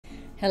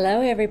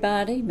Hello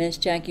everybody, Miss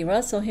Jackie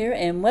Russell here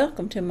and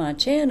welcome to my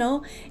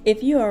channel.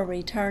 If you are a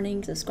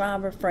returning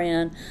subscriber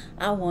friend,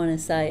 I want to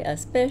say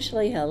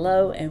especially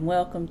hello and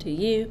welcome to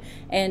you.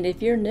 And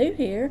if you're new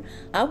here,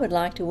 I would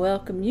like to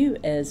welcome you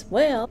as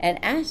well and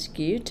ask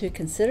you to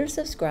consider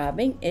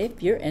subscribing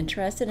if you're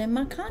interested in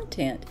my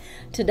content.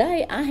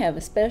 Today I have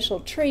a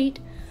special treat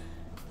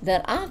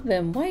that I've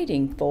been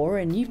waiting for,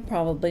 and you've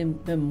probably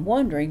been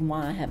wondering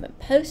why I haven't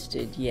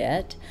posted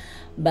yet,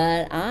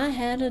 but I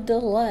had a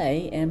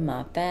delay in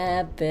my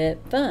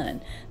Fabfitfun.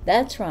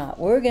 That's right,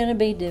 we're going to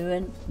be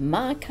doing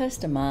my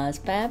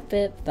customized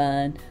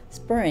Fabfitfun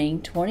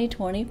Spring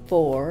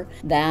 2024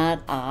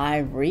 that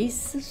I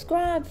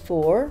resubscribed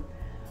for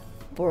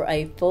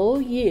a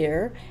full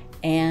year,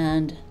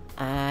 and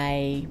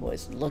I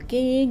was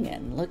looking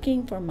and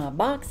looking for my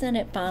box and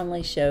it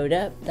finally showed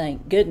up,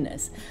 thank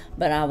goodness.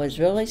 But I was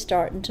really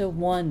starting to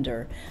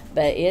wonder.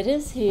 But it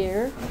is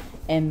here,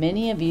 and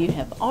many of you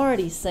have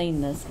already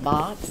seen this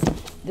box.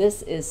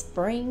 This is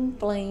Spring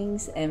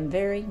Flings and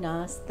Very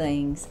Nice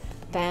Things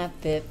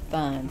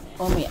Fabfitfun.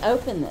 When we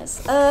open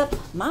this up,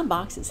 my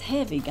box is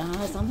heavy,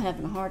 guys. I'm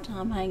having a hard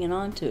time hanging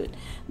on to it.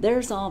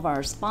 There's all of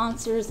our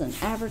sponsors and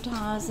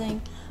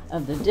advertising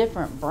of the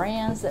different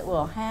brands that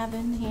we'll have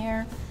in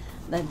here.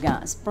 They've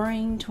got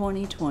Spring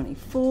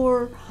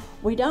 2024.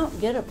 We don't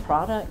get a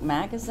product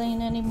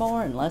magazine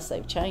anymore unless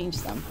they've changed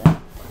something.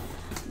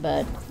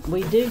 But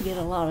we do get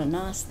a lot of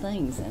nice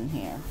things in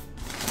here.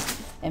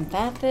 And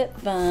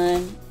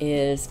Fabfitfun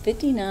is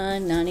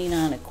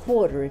 $59.99 a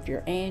quarter if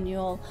you're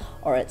annual,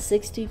 or at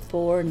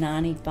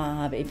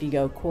 $64.95 if you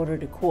go quarter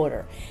to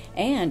quarter.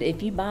 And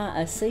if you buy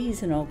a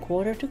seasonal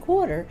quarter to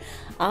quarter,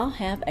 I'll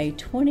have a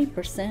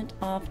 20%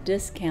 off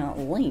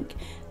discount link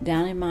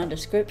down in my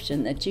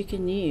description that you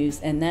can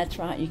use, and that's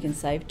right, you can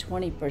save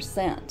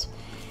 20%.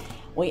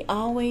 We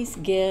always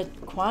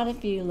get quite a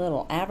few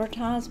little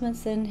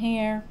advertisements in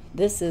here.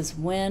 This is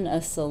Win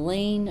a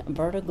Celine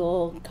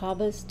Vertical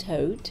Cabas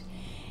Tote.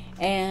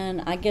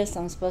 And I guess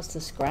I'm supposed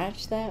to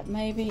scratch that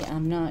maybe,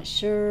 I'm not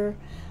sure,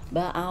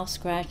 but I'll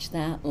scratch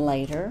that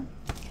later.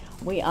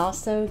 We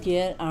also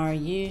get our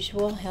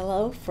usual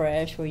Hello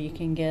Fresh, where you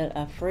can get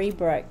a free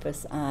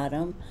breakfast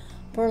item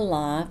for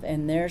life,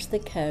 and there's the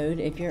code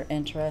if you're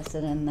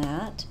interested in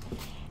that.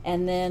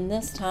 And then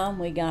this time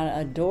we got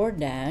a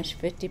DoorDash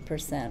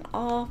 50%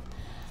 off.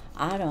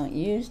 I don't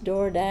use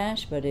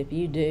DoorDash, but if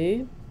you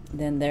do,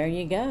 then there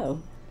you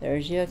go.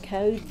 There's your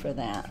code for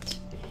that.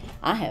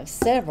 I have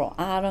several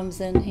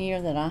items in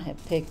here that I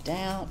have picked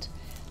out.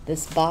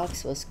 This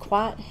box was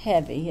quite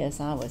heavy, as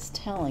I was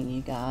telling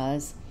you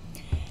guys.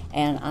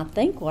 And I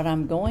think what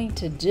I'm going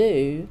to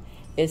do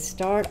is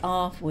start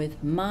off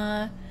with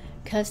my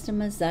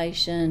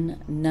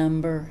customization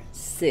number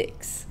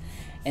 6.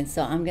 And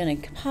so I'm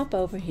going to pop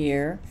over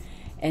here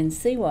and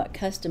see what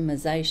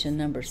customization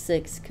number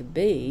 6 could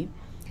be.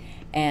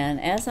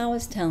 And as I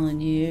was telling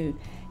you,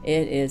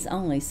 it is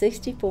only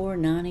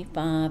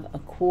 $64.95 a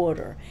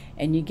quarter,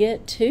 and you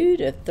get $200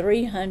 to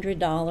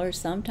 $300,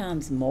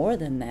 sometimes more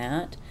than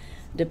that,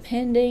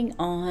 depending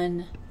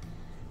on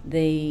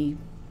depending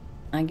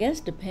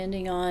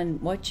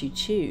on what you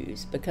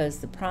choose, because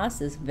the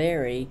prices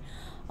vary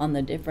on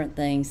the different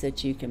things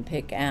that you can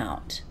pick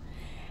out.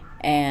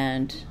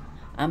 And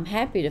I'm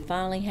happy to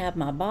finally have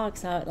my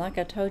box. Like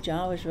I told you,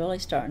 I was really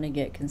starting to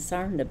get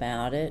concerned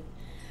about it.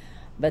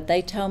 But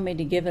they told me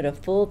to give it a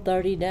full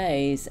 30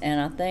 days,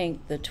 and I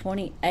think the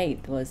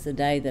 28th was the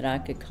day that I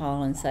could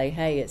call and say,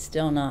 hey, it's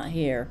still not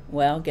here.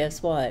 Well,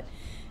 guess what?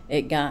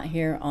 It got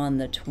here on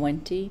the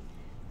 27th,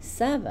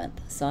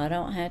 so I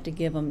don't have to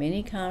give them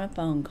any kind of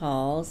phone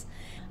calls.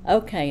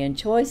 Okay, in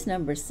choice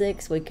number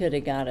 6, we could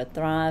have got a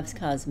Thrive's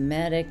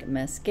Cosmetic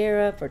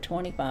Mascara for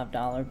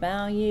 $25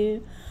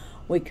 value.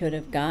 We could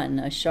have gotten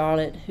a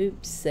Charlotte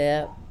Hoop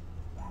Set,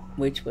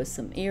 which was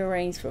some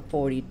earrings, for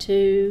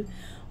 $42.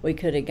 We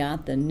could have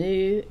got the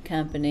New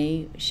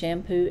Company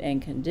shampoo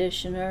and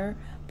conditioner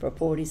for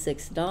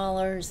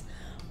 $46.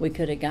 We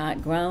could have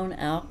got Grown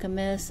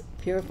Alchemist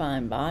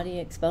Purifying Body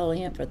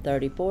Exfoliant for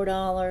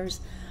 $34.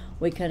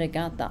 We could have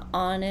got the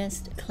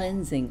Honest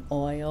Cleansing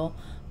Oil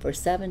for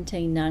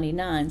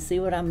 $17.99. See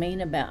what I mean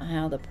about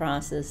how the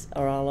prices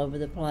are all over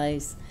the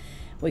place?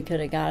 We could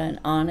have got an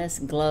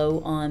Honest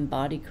Glow On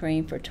Body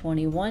Cream for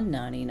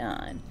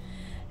 $21.99.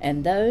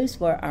 And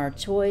those were our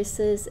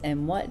choices.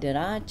 And what did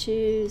I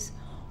choose?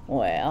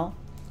 Well,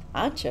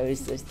 I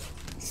chose the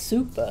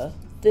Super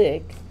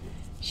Thick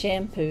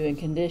Shampoo and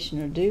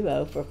Conditioner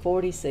Duo for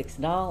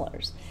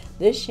 $46.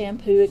 This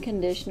shampoo and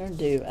conditioner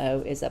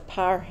duo is a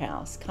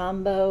powerhouse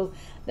combo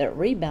that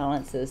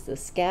rebalances the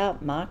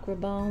scalp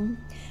microbiome,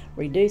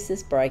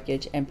 reduces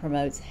breakage, and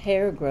promotes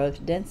hair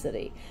growth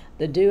density.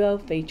 The duo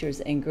features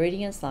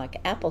ingredients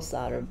like apple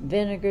cider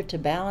vinegar to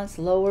balance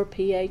lower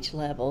pH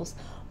levels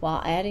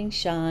while adding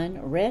shine,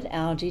 red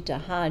algae to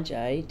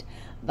hydrate,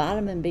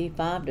 vitamin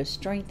B5 to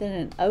strengthen,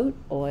 and oat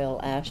oil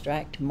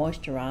extract to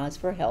moisturize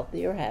for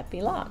healthier,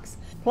 happy locks.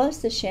 Plus,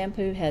 the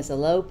shampoo has a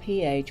low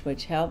pH,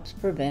 which helps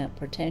prevent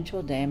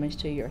potential damage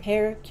to your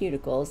hair,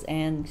 cuticles,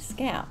 and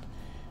scalp.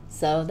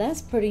 So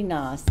that's pretty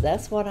nice.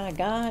 That's what I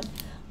got.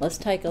 Let's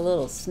take a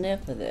little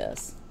sniff of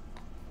this.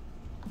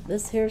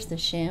 Here's the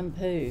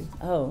shampoo.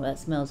 Oh, that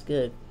smells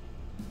good.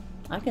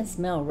 I can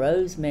smell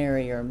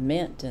rosemary or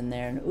mint in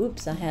there. And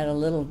oops, I had a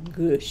little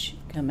gush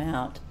come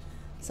out.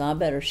 So I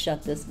better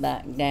shut this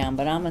back down.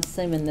 But I'm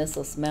assuming this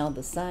will smell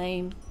the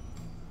same.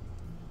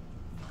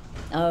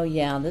 Oh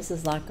yeah, this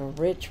is like a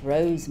rich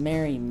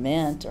rosemary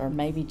mint, or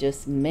maybe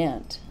just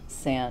mint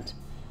scent.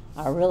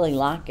 I really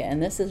like it,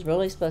 and this is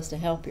really supposed to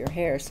help your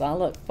hair, so I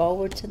look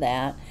forward to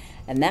that.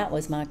 And that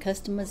was my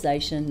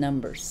customization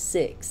number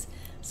 6.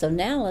 So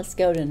now let's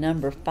go to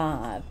number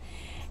 5.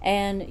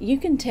 And you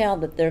can tell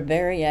that there are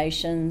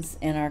variations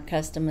in our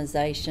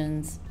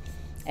customizations,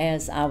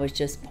 as I was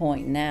just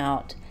pointing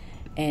out.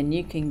 And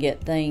you can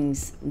get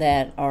things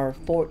that are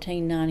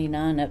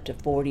 $14.99 up to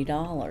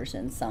 $40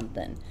 and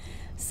something.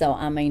 So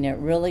I mean, it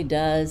really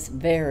does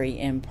vary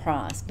in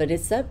price, but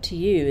it's up to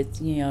you.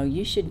 It's, you know,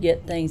 you should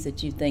get things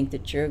that you think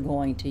that you're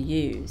going to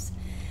use.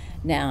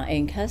 Now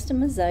in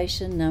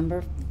customization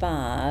number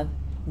 5,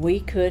 we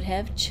could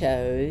have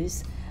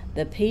chose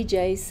the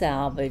PJ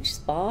Salvage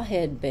Spa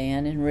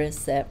Headband and Wrist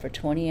Set for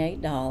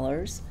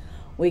 $28.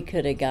 We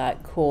could have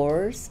got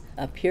Coors,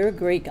 a Pure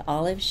Greek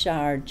Olive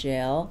Shower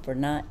Gel for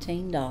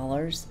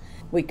 $19.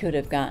 We could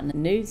have gotten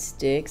Nude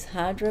Sticks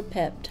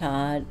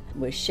Hydropeptide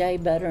with shea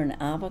butter and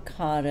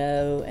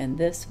avocado, and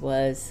this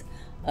was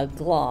a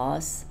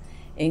gloss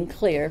in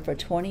clear for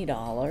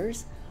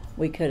 $20.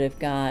 We could have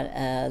got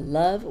a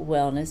Love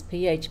Wellness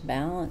pH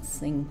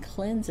Balancing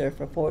Cleanser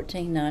for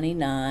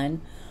 $14.99.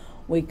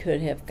 We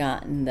could have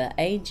gotten the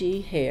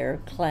AG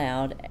Hair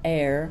Cloud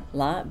Air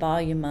Light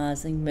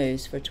Volumizing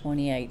Mousse for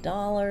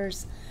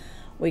 $28.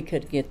 We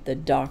could get the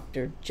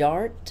Dr.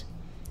 Jart,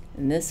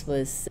 and this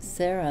was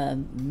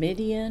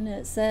Ceramidian,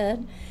 it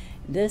said.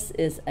 This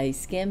is a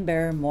Skin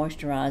Bearer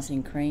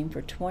Moisturizing Cream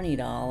for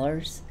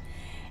 $20.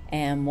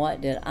 And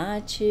what did I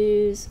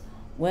choose?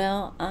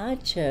 Well, I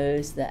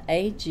chose the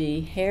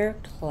AG Hair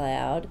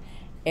Cloud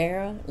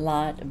Air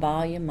Light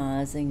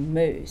Volumizing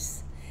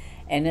Mousse.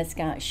 And it's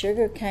got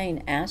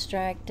sugarcane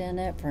extract in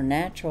it for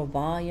natural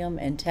volume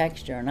and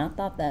texture. And I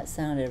thought that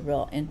sounded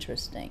real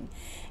interesting.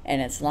 And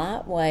it's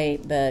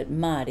lightweight but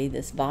mighty.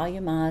 This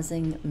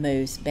volumizing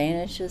mousse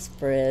banishes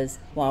frizz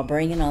while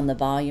bringing on the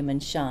volume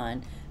and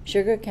shine.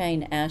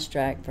 Sugarcane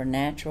extract for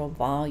natural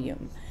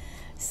volume.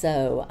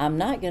 So I'm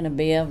not going to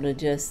be able to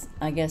just,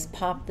 I guess,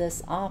 pop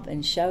this off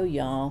and show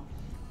y'all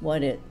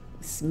what it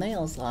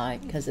smells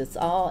like, because it's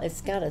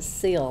got a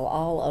seal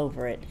all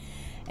over it.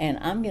 And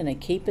I'm going to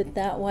keep it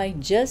that way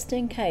just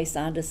in case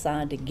I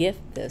decide to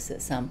gift this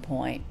at some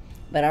point.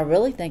 But I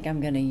really think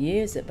I'm going to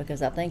use it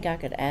because I think I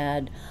could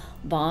add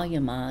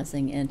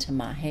volumizing into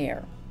my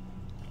hair.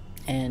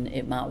 And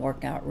it might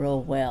work out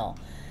real well.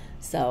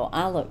 So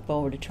I look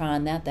forward to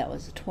trying that. That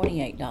was a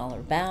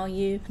 $28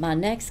 value. My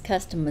next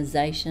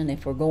customization,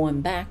 if we're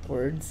going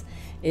backwards,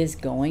 is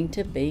going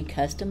to be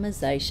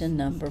customization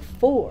number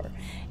 4.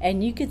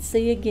 And you could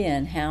see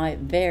again how it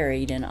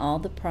varied in all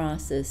the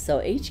prices.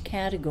 So each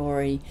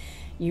category,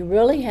 you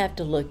really have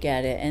to look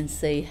at it and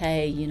see,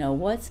 hey, you know,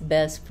 what's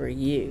best for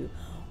you?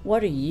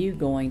 What are you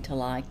going to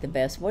like the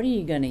best? What are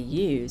you going to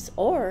use?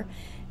 Or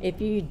if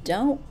you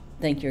don't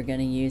think you're going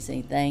to use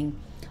anything,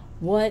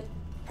 what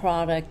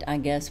product, I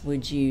guess,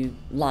 would you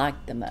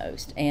like the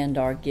most and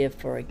or give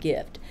for a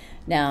gift?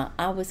 Now,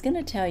 I was going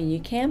to tell you, you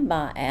can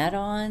buy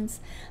add-ons.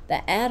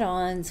 The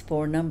add-ons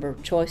for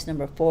choice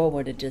number 4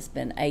 would have just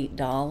been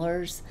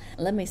 $8.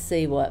 Let me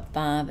see what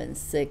 5 and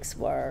 6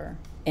 were.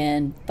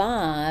 In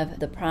 5,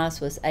 the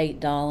price was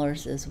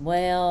 $8 as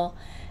well.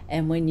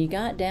 And when you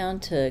got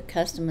down to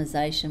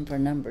customization for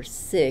number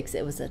 6,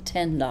 it was a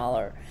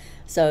 $10.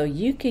 So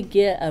you could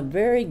get a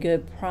very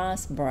good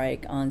price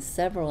break on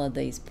several of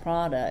these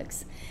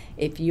products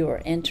if you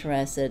are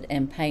interested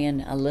in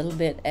paying a little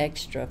bit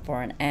extra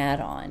for an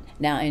add-on.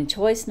 Now in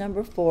choice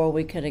number 4,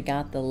 we could have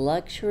got the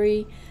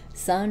Luxury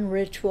Sun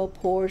Ritual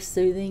Pore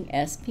Soothing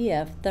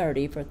SPF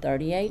 30 for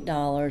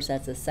 $38.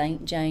 That's a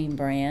St. Jane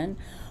brand.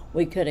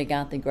 We could have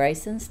got the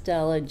Grace and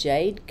Stella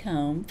Jade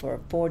Comb for a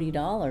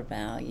 $40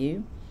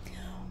 value.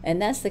 And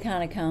that's the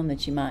kind of comb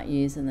that you might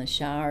use in the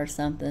shower or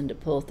something to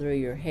pull through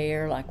your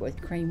hair, like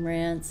with cream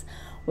rinse.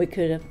 We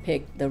could have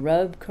picked the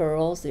Robe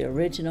Curls, the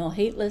original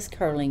heatless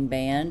curling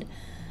band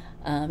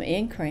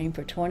in cream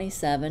for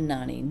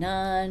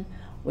 $27.99.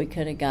 We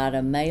could have got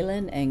a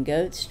Malin and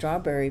Goat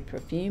Strawberry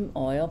Perfume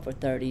Oil for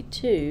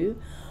 $32.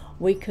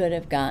 We could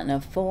have gotten a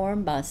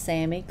Form by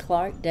Sammy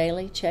Clark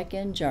Daily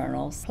Check-In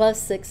Journals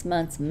plus 6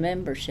 months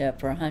membership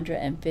for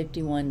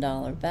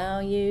 $151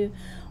 value.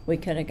 We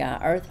could have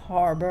got Earth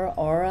Harbor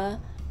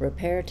Aura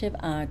Reparative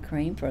Eye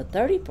Cream for a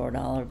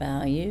 $34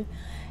 value.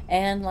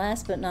 And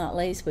last but not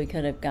least, we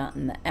could have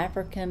gotten the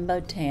African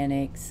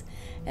Botanics,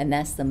 and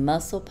that's the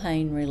Muscle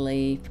Pain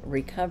Relief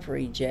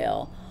Recovery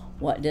Gel.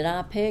 What did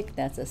I pick?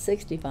 That's a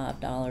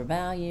 $65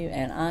 value,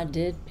 and I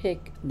did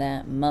pick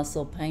that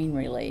Muscle Pain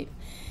Relief.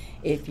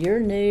 If your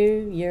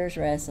New Year's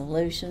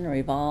resolution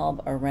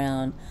revolve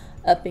around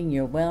upping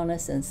your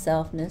wellness and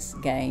selfness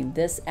game,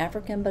 this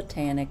African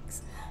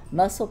Botanics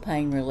Muscle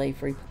Pain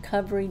Relief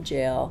Recovery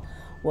Gel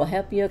will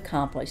help you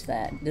accomplish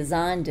that.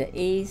 Designed to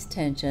ease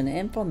tension,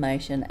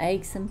 inflammation,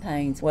 aches, and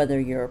pains, whether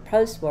you're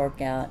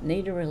post-workout,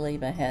 need to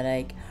relieve a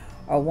headache,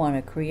 or want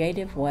a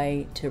creative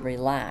way to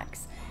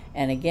relax.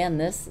 And again,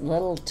 this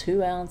little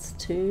 2-ounce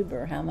tube,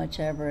 or how much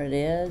ever it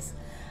is,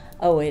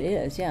 oh, it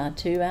is, yeah,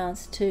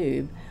 2-ounce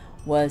tube,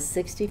 was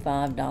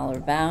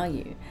 $65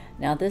 value.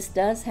 Now, this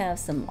does have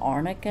some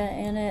arnica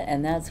in it,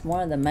 and that's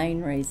one of the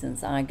main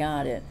reasons I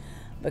got it,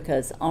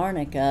 because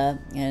arnica,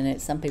 and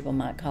some people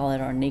might call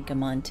it arnica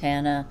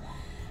montana,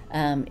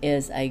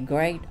 is a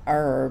great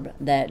herb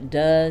that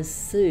does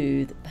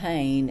soothe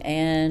pain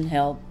and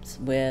helps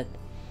with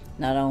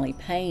not only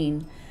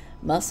pain,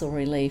 muscle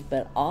relief,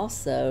 but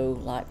also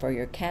like for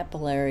your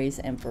capillaries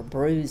and for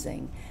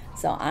bruising.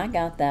 So I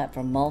got that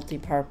for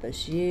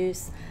multi-purpose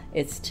use.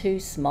 It's too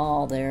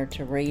small there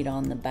to read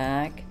on the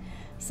back,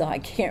 so I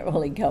can't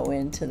really go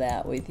into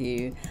that with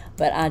you.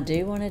 But I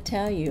do want to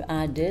tell you,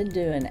 I did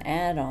do an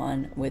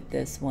add-on with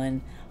this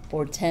one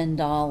for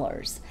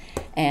 $10.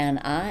 And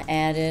I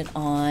added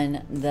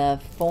on the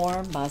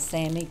Form by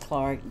Sammy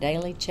Clark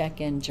Daily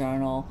Check-In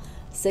Journal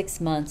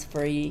 6 months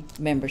free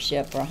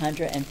membership for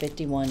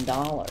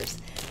 $151.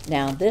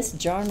 Now, this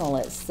journal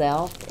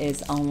itself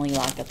is only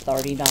like a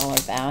 $30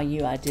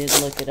 value. I did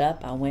look it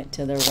up. I went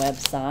to their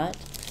website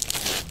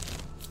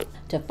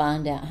to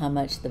find out how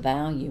much the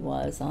value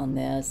was on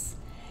this.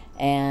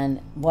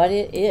 And what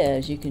it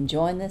is, you can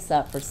join this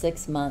up for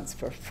 6 months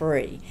for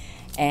free.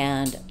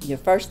 And your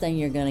first thing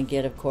you're going to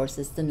get, of course,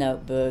 is the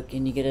notebook,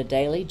 and you get a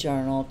daily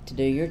journal to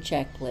do your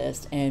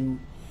checklist. And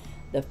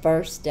the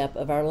first step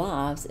of our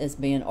lives is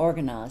being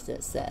organized,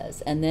 it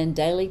says. And then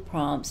daily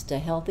prompts to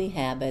healthy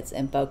habits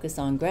and focus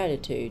on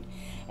gratitude.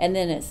 And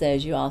then it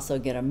says you also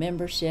get a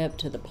membership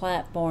to the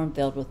platform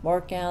filled with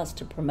workouts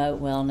to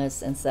promote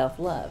wellness and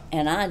self-love.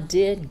 And I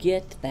did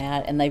get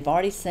that, and they've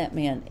already sent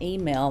me an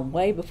email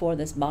way before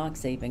this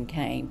box even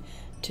came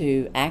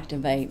to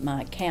activate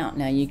my account.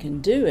 Now, you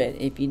can do it.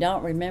 If you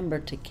don't remember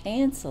to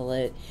cancel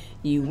it,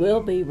 you will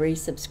be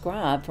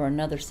resubscribed for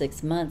another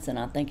 6 months, and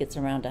I think it's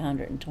around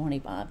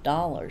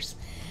 $125.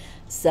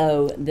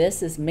 So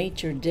this is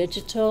Meet Your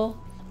Digital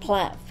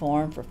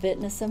platform for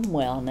fitness and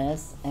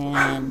wellness,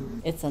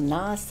 and it's a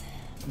nice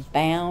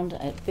bound.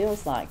 It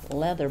feels like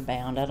leather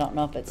bound. I don't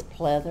know if it's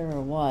pleather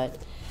or what,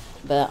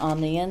 but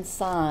on the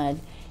inside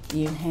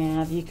you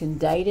can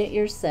date it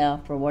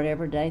yourself for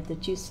whatever date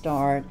that you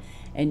start,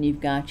 and you've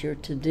got your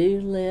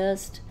to-do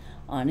list.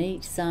 On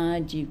each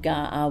side you've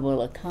got I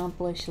will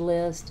accomplish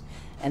list,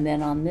 and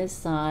then on this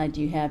side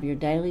you have your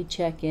daily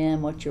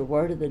check-in, what your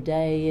word of the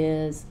day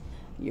is,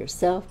 your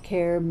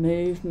self-care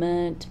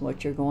movement,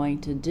 what you're going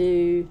to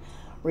do,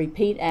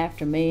 repeat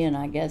after me, and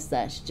I guess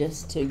that's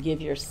just to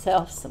give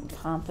yourself some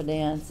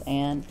confidence,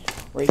 and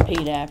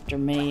repeat after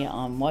me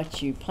on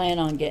what you plan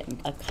on getting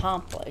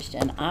accomplished.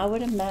 And I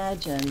would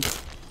imagine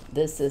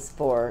this is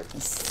for,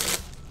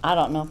 I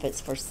don't know if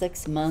it's for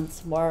 6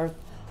 months worth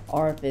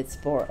or if it's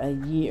for a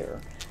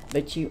year,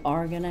 but you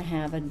are going to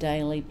have a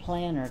daily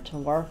planner to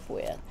work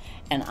with.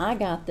 And I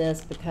got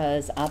this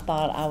because I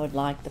thought I would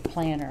like the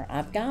planner.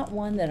 I've got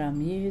one that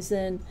I'm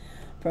using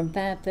from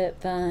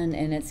Fabfitfun,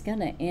 and it's going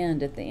to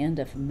end at the end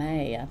of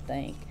May, I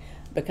think,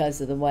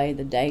 because of the way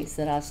the dates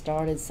that I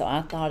started. So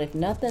I thought, if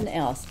nothing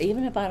else,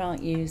 even if I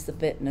don't use the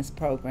fitness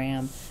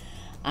program,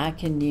 I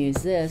can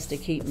use this to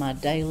keep my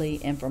daily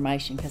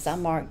information, because I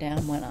mark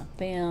down when I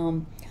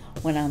film,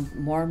 when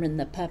I'm warming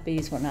the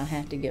puppies, when I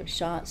have to give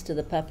shots to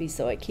the puppies,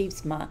 so it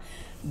keeps my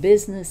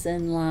business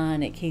in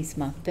line, it keeps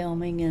my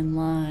filming in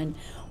line,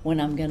 when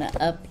I'm going to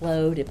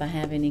upload, if I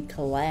have any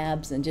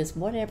collabs, and just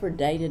whatever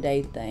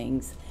day-to-day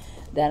things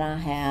that I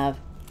have.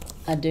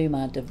 I do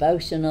my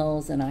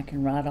devotionals, and I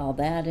can write all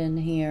that in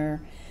here.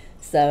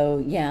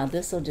 So yeah,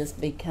 this will just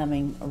be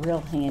coming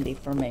real handy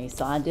for me.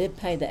 So I did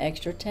pay the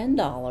extra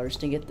 $10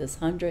 to get this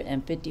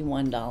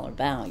 $151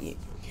 value.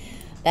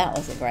 That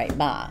was a great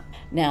buy.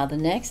 Now the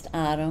next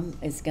item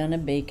is going to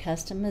be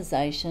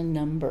customization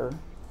number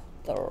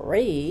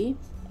 3.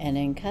 And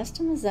in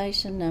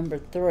customization number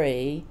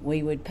 3,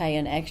 we would pay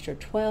an extra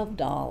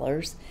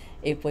 $12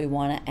 if we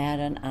want to add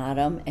an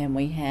item. And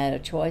we had a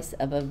choice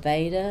of a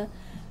Veda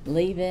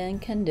leave-in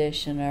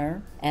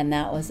conditioner, and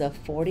that was a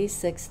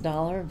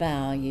 $46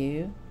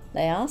 value.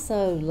 They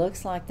also,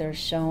 looks like they're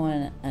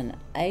showing an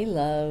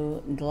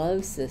Alo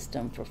glow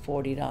system for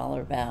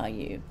 $40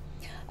 value.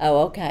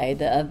 Oh, okay,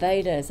 the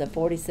Aveda is a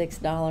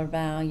 $46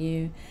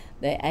 value.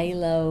 The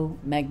Alo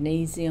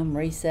magnesium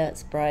reset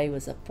spray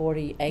was a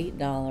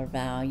 $48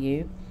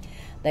 value.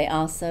 They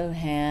also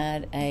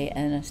had a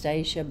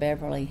Anastasia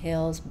Beverly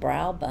Hills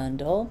brow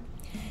bundle,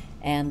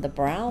 and the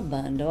brow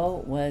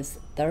bundle was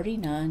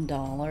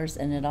 $39,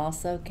 and it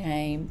also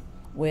came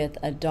with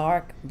a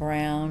dark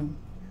brown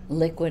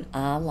liquid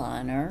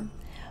eyeliner.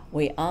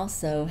 We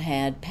also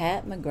had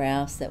Pat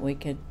McGrath's that we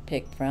could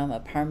pick from, a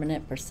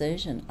permanent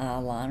precision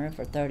eyeliner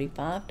for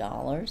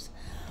 $35.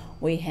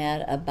 We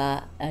had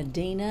a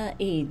Adina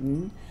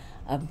Eden,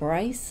 a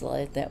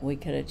bracelet that we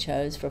could have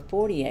chose for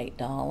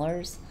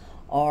 $48,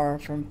 or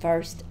from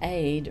First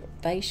Aid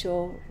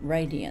facial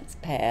radiance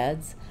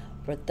pads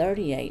for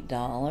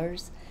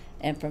 $38.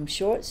 And from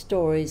Short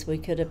Stories, we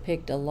could have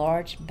picked a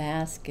large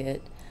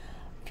basket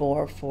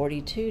for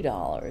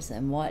 $42.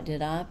 And what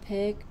did I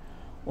pick?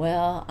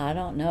 Well, I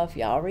don't know if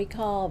y'all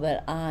recall,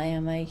 but I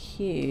am a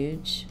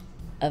huge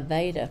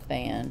Reveiw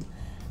fan.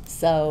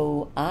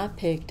 So I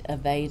picked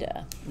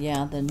Reveiw.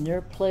 Yeah, the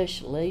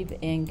Nurplish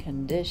leave-in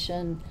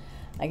condition.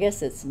 I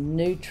guess it's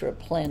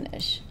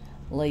Nutriplenish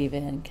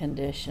leave-in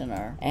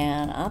conditioner.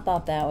 And I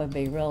thought that would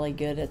be really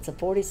good. It's a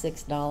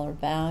 $46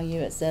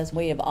 value. It says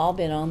we have all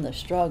been on the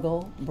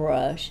struggle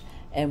brush,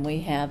 and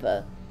we have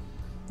a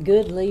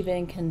good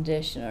leave-in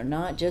conditioner,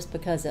 not just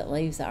because it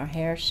leaves our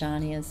hair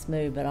shiny and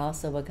smooth, but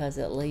also because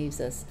it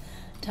leaves us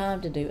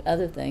time to do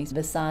other things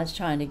besides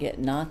trying to get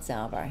knots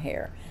out of our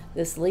hair.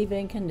 This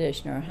leave-in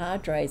conditioner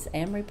hydrates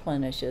and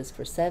replenishes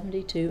for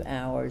 72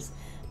 hours,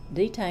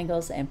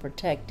 detangles and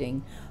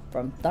protecting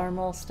from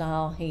thermal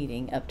style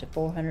heating up to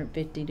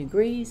 450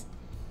 degrees.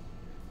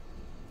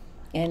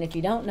 And if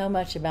you don't know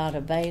much about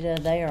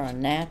Reveiw, they are a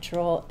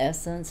natural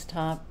essence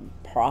type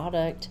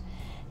product,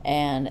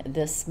 and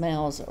this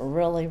smells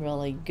really,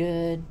 really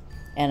good,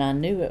 and I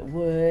knew it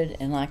would.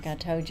 And like I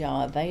told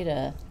y'all,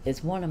 Reveiw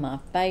is one of my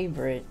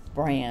favorite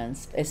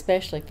brands,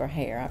 especially for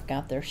hair. I've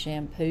got their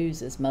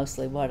shampoos is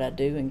mostly what I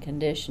do, and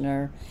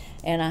conditioner,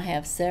 and I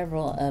have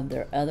several of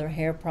their other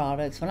hair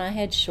products. When I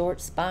had short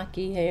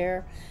spiky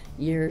hair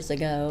years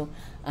ago,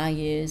 I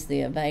used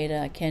the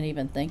Reveiw. I can't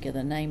even think of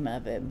the name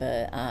of it,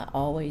 but I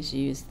always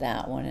used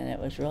that one, and it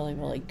was really,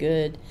 really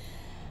good.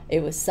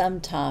 It was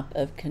some type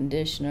of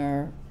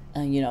conditioner,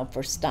 you know,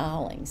 for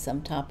styling,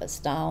 some type of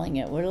styling.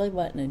 It really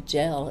wasn't a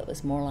gel, it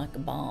was more like a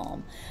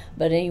balm.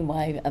 But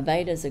anyway,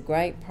 Reveiw is a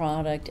great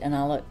product, and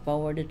I look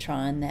forward to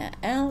trying that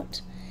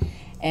out.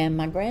 And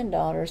my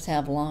granddaughters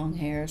have long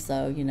hair,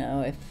 so, you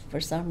know, if for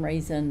some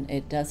reason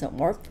it doesn't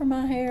work for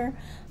my hair,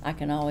 I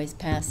can always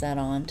pass that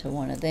on to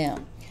one of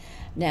them.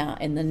 Now,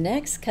 in the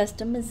next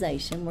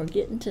customization, we're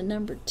getting to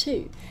number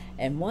 2.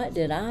 And what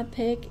did I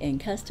pick in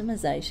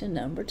customization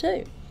number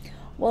 2?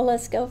 Well,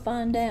 let's go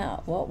find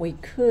out what we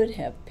could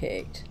have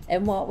picked.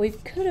 And what we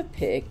could have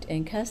picked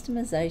in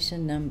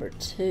customization number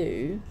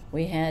 2,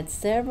 we had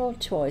several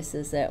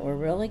choices that were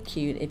really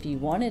cute. If you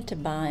wanted to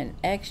buy an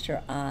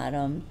extra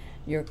item,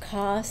 your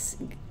costs,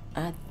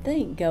 I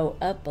think, go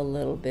up a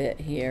little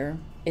bit here.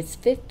 It's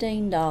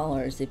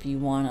 $15 if you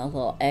want a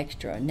little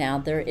extra. Now,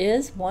 there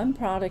is one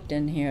product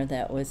in here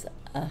that was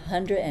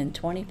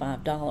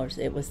 $125.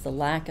 It was the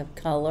lack of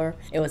color.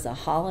 It was a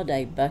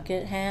holiday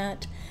bucket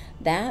hat.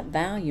 That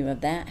value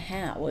of that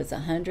hat was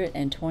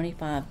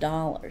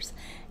 $125.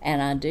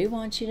 And I do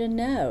want you to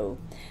know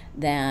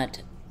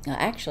that,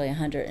 actually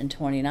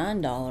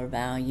 $129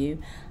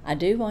 value, I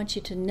do want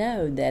you to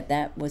know that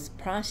that was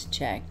price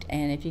checked.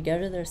 And if you go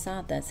to their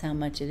site, that's how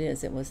much it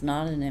is. It was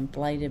not an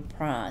inflated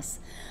price.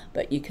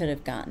 But you could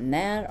have gotten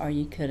that, or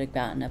you could have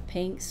gotten a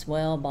pink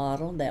swell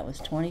bottle that was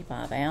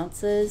 25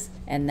 ounces,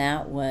 and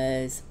that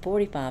was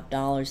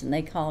 $45, and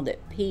they called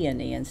it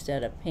peony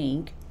instead of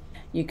pink.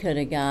 You could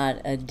have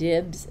got a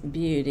Dibs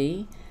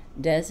Beauty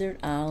Desert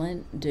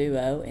Island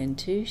Duo in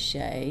 2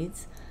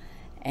 shades,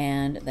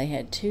 and they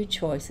had 2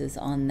 choices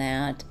on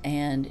that,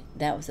 and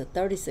that was a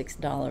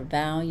 $36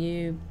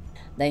 value.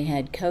 They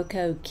had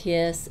Cocoa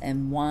Kiss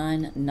and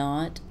Wine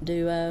Knot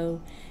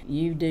Duo,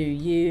 You Do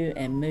You,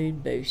 and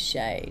Mood Boost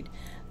shade.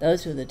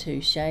 Those were the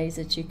 2 shades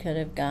that you could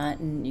have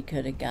gotten. You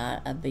could have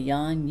got a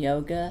Beyond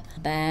Yoga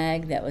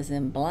bag that was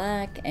in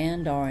black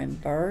and or in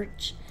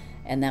birch,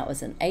 and that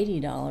was an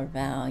 $80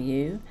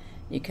 value.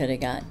 You could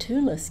have got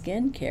Tula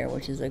Skincare,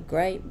 which is a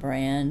great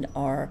brand,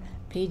 or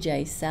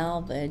PJ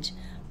Salvage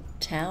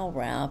towel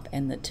wrap,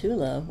 and the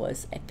Tula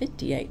was a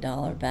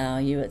 $58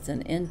 value. It's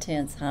an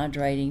intense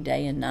hydrating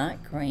day and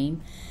night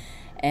cream.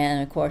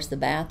 And of course the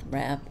bath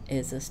wrap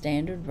is a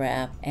standard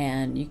wrap,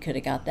 and you could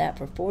have got that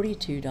for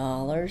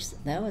 $42.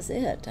 That was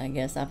it. I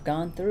guess I've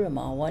gone through them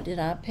all. What did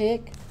I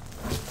pick?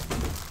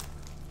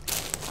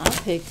 I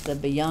picked the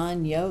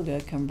Beyond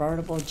Yoga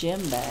convertible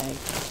gym bag.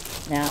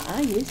 Now,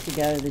 I used to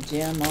go to the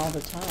gym all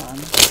the time.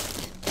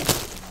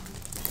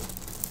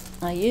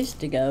 I used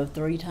to go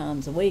 3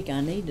 times a week.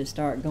 I need to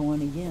start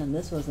going again.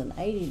 This was an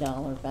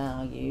 $80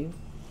 value.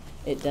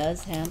 It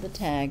does have the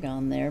tag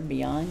on there,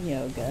 Beyond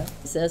Yoga.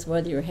 It says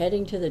whether you're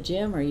heading to the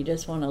gym or you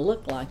just want to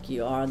look like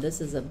you are, this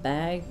is a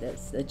bag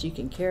that you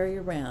can carry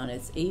around.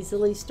 It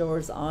easily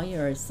stores all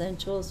your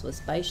essentials with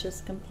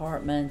spacious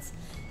compartments.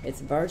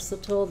 It's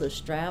versatile. The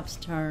straps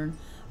turn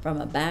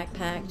from a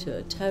backpack to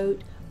a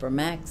tote for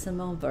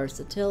maximum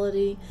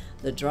versatility.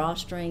 The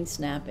drawstring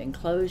snap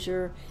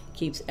enclosure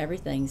keeps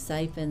everything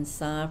safe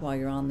inside while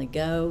you're on the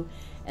go.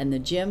 And the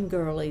gym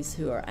girlies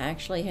who are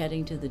actually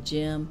heading to the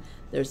gym,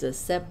 there's a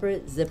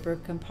separate zipper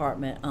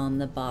compartment on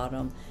the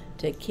bottom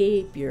to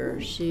keep your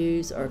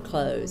shoes or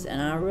clothes.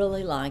 And I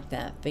really like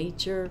that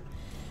feature.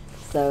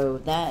 So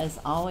that is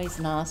always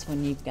nice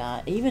when you've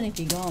got, even if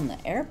you go on the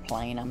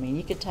airplane, I mean,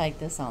 you could take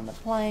this on the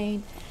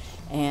plane,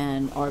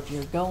 and or if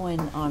you're going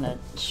on a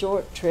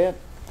short trip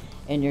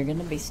and you're going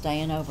to be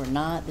staying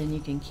overnight, then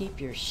you can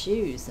keep your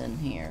shoes in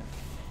here.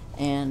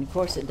 And of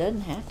course, it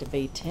doesn't have to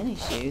be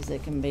tennis shoes.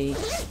 It can be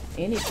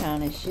any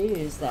kind of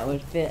shoes that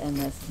would fit in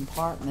this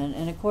compartment.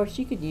 And of course,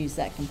 you could use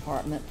that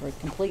compartment for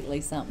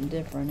completely something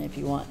different if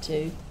you want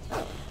to.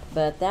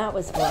 But that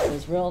was what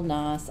was real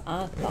nice,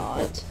 I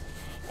thought.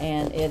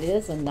 And it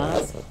is a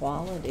nice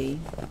quality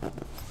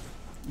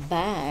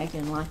bag.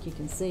 And like you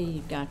can see,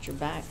 you've got your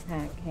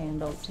backpack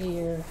handles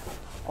here.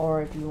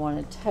 Or if you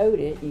want to tote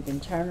it, you can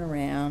turn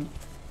around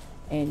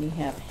and you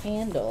have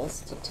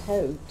handles to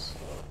tote.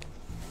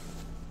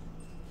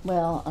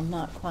 Well, I'm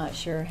not quite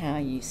sure how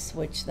you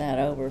switch that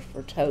over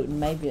for toting.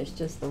 Maybe it's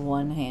just the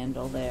one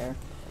handle there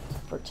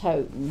for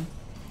toting.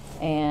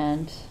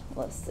 And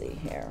let's see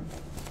here.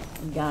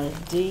 We've got a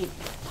deep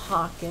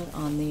pocket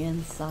on the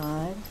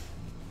inside.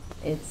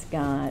 It's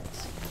got,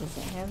 does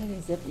it have any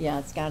zip? Yeah,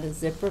 it's got a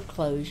zipper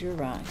closure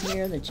right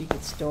here that you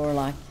could store,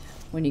 like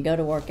when you go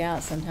to work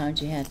out,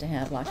 sometimes you have to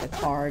have like a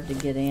card to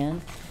get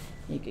in.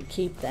 You could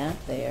keep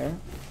that there.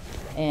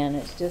 And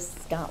it's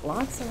just got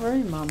lots of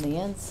room on the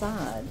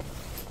inside.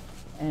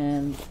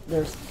 And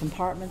there's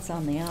compartments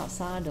on the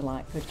outside to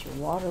like put your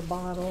water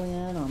bottle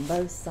in on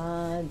both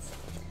sides.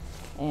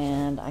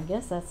 And I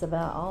guess that's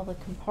about all the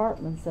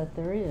compartments that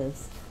there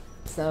is.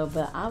 So,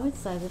 but I would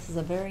say this is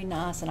a very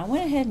nice, and I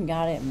went ahead and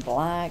got it in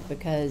black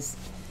because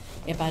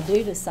if I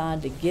do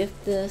decide to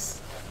gift this,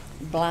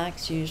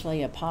 black's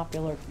usually a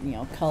popular,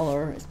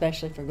 color,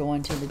 especially for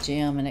going to the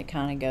gym, and it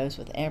kind of goes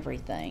with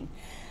everything.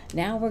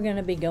 Now we're going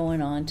to be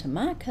going on to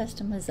my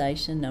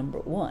customization number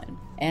 1.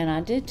 And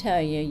I did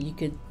tell you, you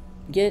could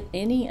get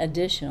any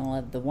additional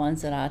of the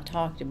ones that I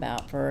talked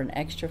about for an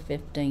extra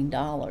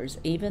 $15,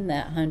 even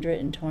that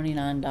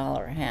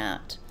 $129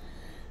 hat.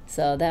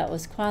 So that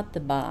was quite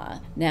the buy.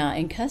 Now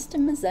in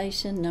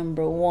customization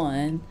number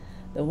 1,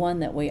 the one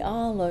that we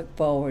all look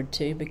forward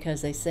to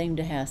because they seem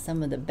to have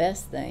some of the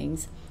best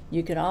things,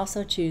 you could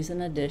also choose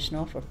an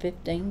additional for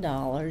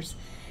 $15,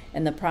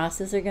 and the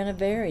prices are going to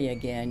vary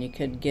again. You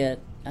could get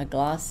a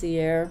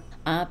Glossier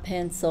eye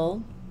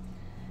pencil,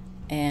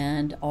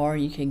 or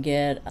you could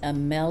get a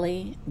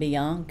Melli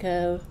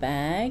Bianco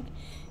bag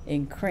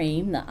in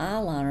cream. The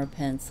eyeliner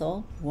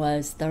pencil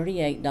was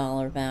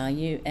 $38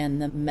 value,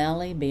 and the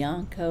Melli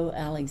Bianco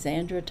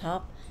Alexandra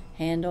top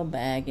handle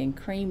bag in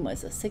cream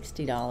was a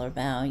 $60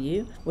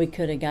 value. We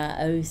could have got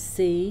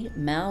OC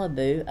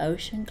Malibu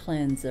Ocean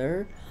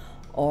Cleanser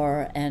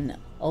or an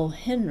O.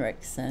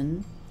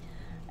 Henriksen,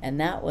 and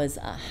that was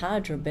a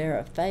Hydra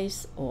Bara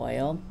face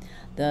oil.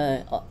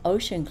 The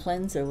Ocean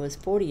Cleanser was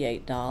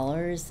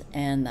 $48,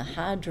 and the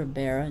Hydra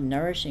Bara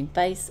Nourishing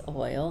Face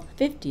Oil,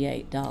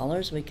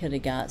 $58. We could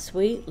have got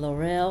Sweet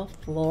L'Oreal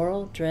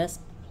Floral Dress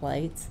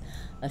Plates,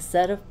 a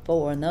set of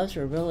 4, and those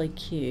were really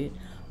cute.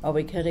 Or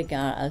we could have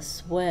got a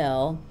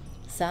Swell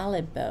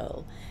Salad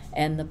Bowl,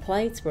 and the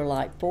plates were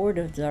like 4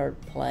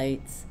 dessert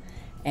plates,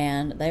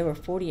 and they were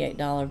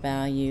 $48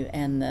 value,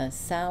 and the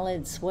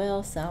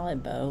Swell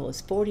Salad Bowl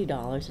was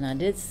 $40, and I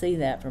did see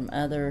that from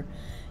other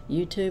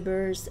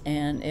YouTubers,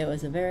 and it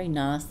was a very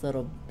nice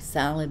little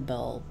salad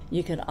bowl.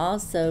 You could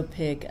also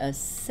pick a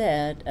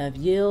set of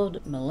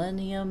Yield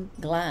Millennium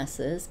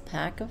glasses,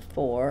 pack of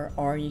 4,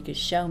 or you could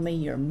show me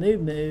your Moo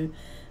Moo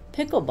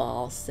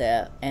pickleball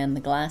set, and the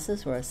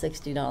glasses were a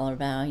 $60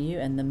 value,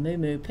 and the Moo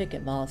Moo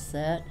pickleball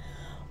set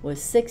was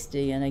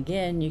 $60, and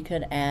again you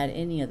could add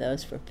any of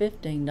those for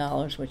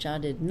 $15, which I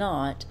did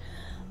not,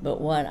 but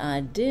what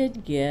I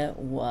did get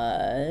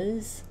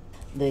was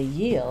the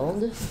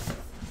Yield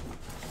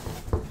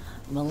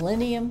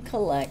Millennium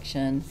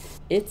Collection.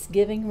 It's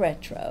giving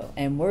retro,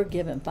 and we're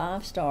giving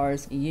 5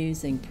 stars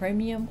using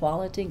premium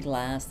quality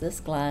glass. This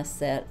glass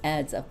set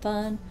adds a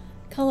fun,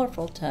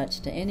 colorful touch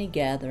to any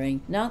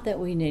gathering. Not that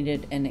we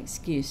needed an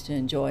excuse to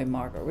enjoy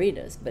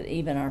margaritas, but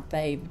even our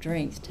fave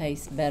drinks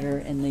taste better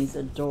in these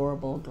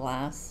adorable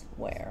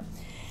glassware.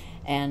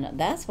 And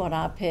that's what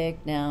I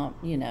picked. Now,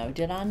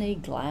 did I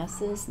need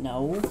glasses?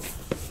 No,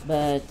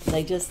 but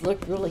they just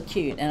looked really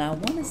cute. And I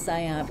want to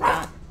say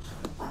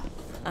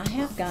I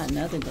have gotten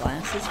other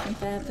glasses from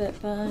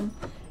Fabfitfun,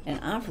 and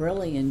I've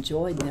really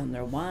enjoyed them.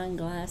 They're wine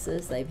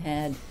glasses. They've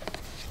had,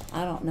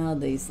 I don't know,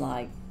 these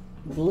like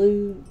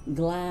blue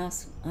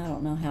glass, I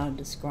don't know how to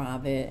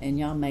describe it, and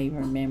y'all may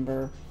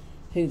remember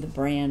who the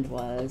brand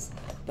was,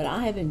 but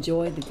I have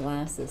enjoyed the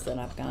glasses that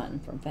I've gotten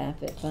from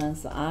Fabfitfun,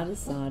 so I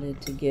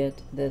decided to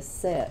get this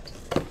set,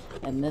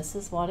 and this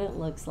is what it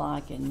looks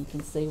like. And you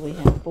can see we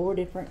have 4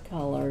 different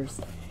colors,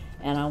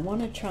 and I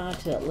want to try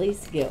to at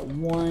least get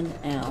one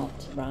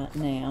out right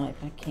now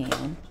if I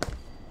can.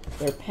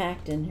 They're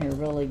packed in here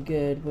really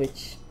good,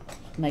 which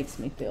makes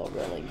me feel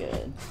really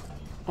good.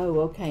 Oh,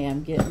 okay,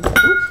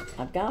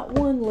 I've got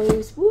one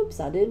loose. Whoops,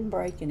 I didn't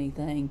break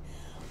anything.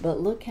 But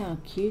look how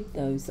cute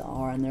those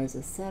are, and there's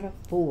a set of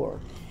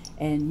 4.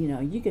 And,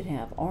 you could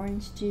have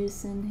orange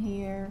juice in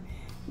here.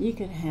 You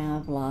could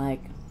have, like,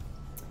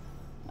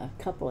 a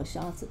couple of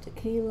shots of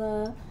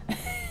tequila.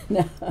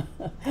 No,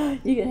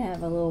 you could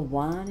have a little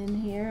wine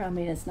in here. I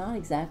mean, it's not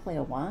exactly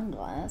a wine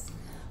glass,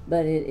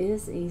 but it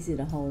is easy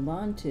to hold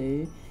on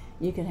to.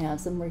 You can have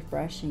some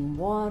refreshing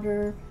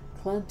water,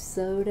 club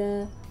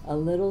soda, a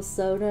little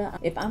soda.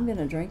 If I'm going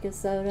to drink a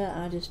soda,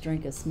 I just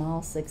drink a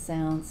small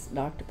 6-ounce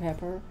Dr.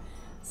 Pepper.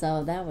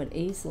 So that would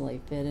easily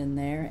fit in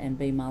there and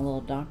be my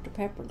little Dr.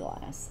 Pepper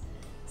glass.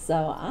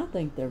 So I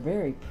think they're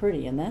very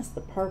pretty, and that's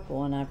the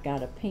purple, and I've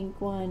got a pink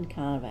one,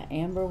 kind of an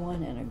amber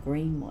one, and a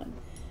green one.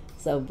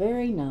 So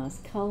very nice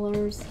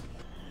colors.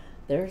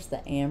 There's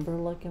the amber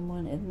looking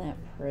one. Isn't that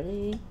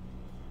pretty?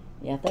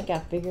 Yeah, I think I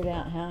figured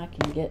out how I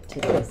can get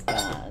to these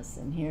guys.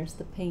 And here's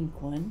the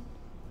pink one.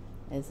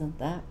 Isn't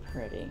that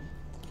pretty?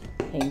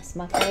 Pink's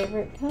my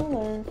favorite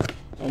color.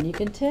 And you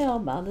can tell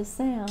by the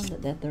sound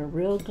that they're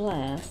real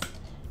glass.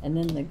 And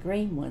then the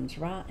green one's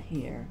right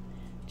here.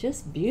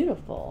 Just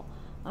beautiful.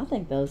 I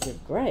think those are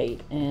great,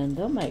 and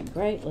they'll make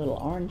great little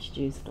orange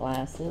juice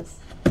glasses.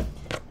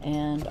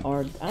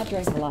 Or I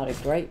drink a lot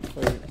of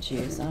grapefruit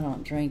juice. I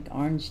don't drink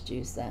orange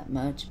juice that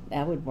much.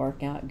 That would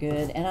work out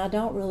good. And I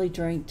don't really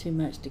drink too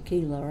much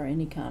tequila or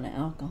any kind of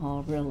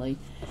alcohol, really.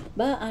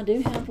 But I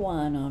do have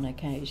wine on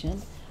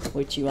occasion,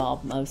 which you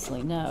all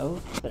mostly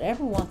know. But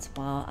every once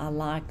in a while, I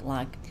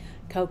like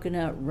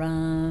coconut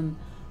rum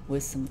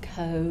with some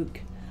Coke.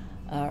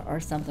 Or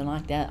something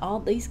like that. All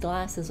these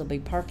glasses will be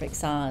perfect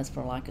size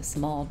for like a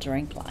small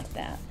drink like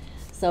that.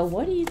 So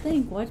what do you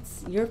think?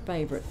 What's your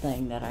favorite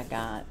thing that I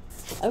got?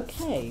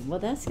 Okay, well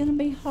that's going to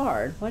be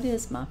hard. What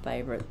is my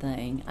favorite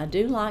thing? I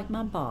do like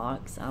my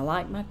box. I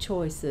like my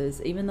choices,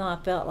 even though I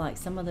felt like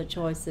some of the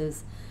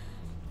choices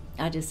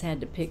I just had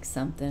to pick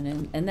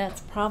something. And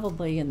that's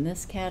probably in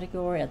this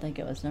category. I think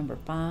it was number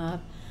 5.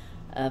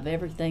 Of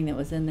everything that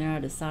was in there, I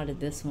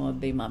decided this one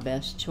would be my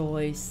best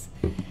choice.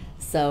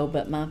 So,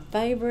 but my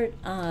favorite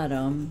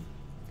item,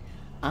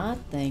 I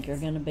think, are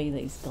going to be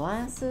these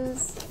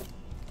glasses.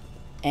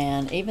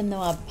 And even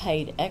though I've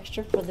paid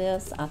extra for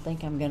this, I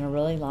think I'm going to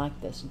really like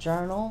this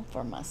journal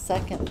for my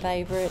second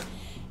favorite.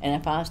 And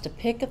if I was to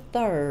pick a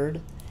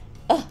third,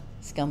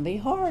 it's going to be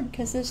hard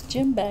because this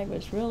gym bag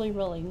was really,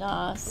 really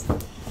nice.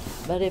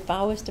 But if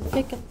I was to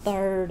pick a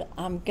third,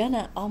 I'm going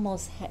to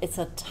almost, it's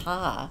a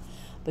tie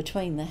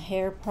between the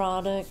hair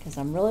product, because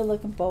I'm really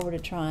looking forward to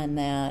trying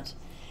that,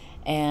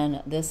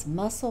 and this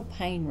muscle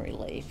pain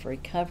relief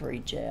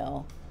recovery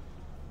gel.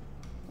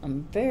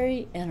 I'm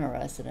very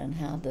interested in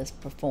how this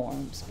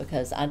performs,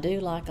 because I do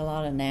like a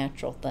lot of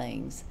natural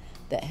things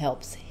that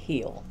helps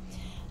heal.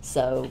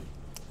 So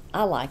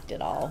I liked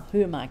it all.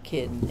 Who am I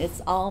kidding?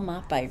 It's all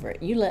my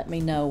favorite. You let me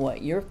know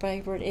what your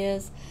favorite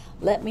is.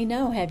 Let me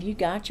know, have you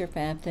got your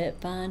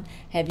Fabfitfun?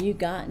 Have you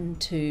gotten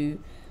to,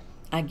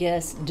 I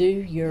guess, do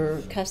your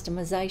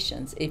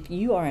customizations? If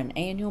you are an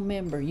annual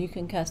member, you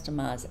can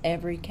customize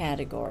every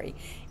category.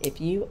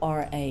 If you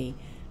are a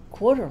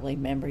quarterly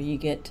member, you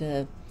get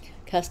to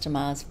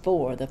customize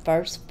the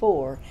first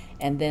 4,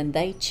 and then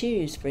they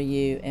choose for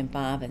you in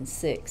 5 and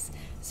 6.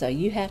 So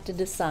you have to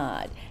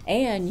decide.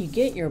 And you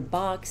get your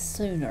box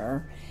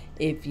sooner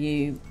if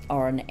you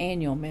are an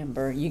annual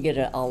member. You get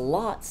it a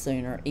lot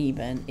sooner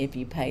even if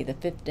you pay the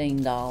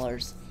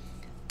 $15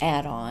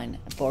 add-on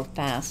for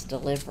fast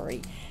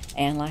delivery.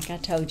 And like I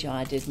told you,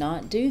 I did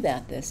not do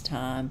that this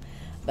time,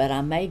 but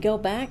I may go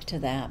back to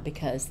that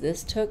because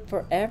this took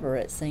forever,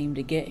 it seemed,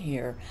 to get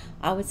here.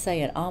 I would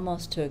say it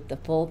almost took the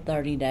full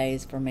 30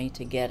 days for me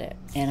to get it,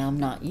 and I'm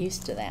not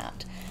used to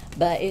that.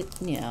 But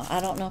I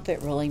don't know if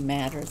it really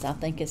matters. I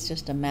think it's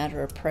just a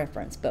matter of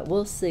preference, but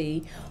we'll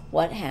see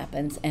what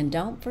happens. And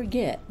don't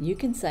forget, you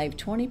can save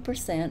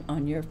 20%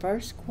 on your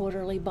first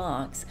quarterly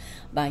box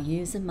by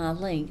using my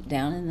link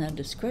down in the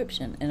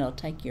description, and it'll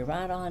take you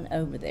right on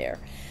over there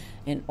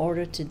in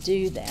order to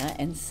do that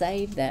and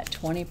save that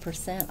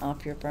 20%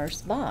 off your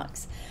first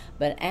box.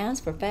 But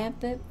as for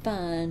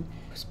Fabfitfun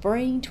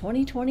Spring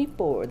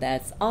 2024,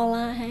 that's all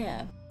I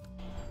have.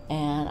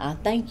 And I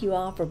thank you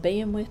all for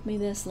being with me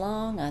this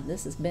long.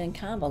 This has been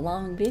kind of a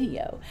long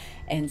video,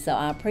 and so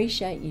I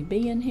appreciate you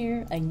being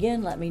here.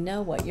 Again, let me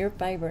know what your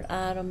favorite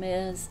item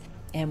is.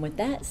 And with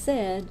that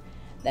said,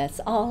 that's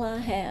all I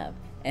have.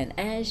 And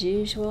as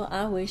usual,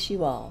 I wish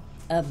you all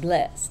a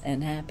blessed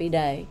and happy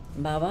day.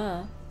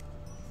 Bye-bye.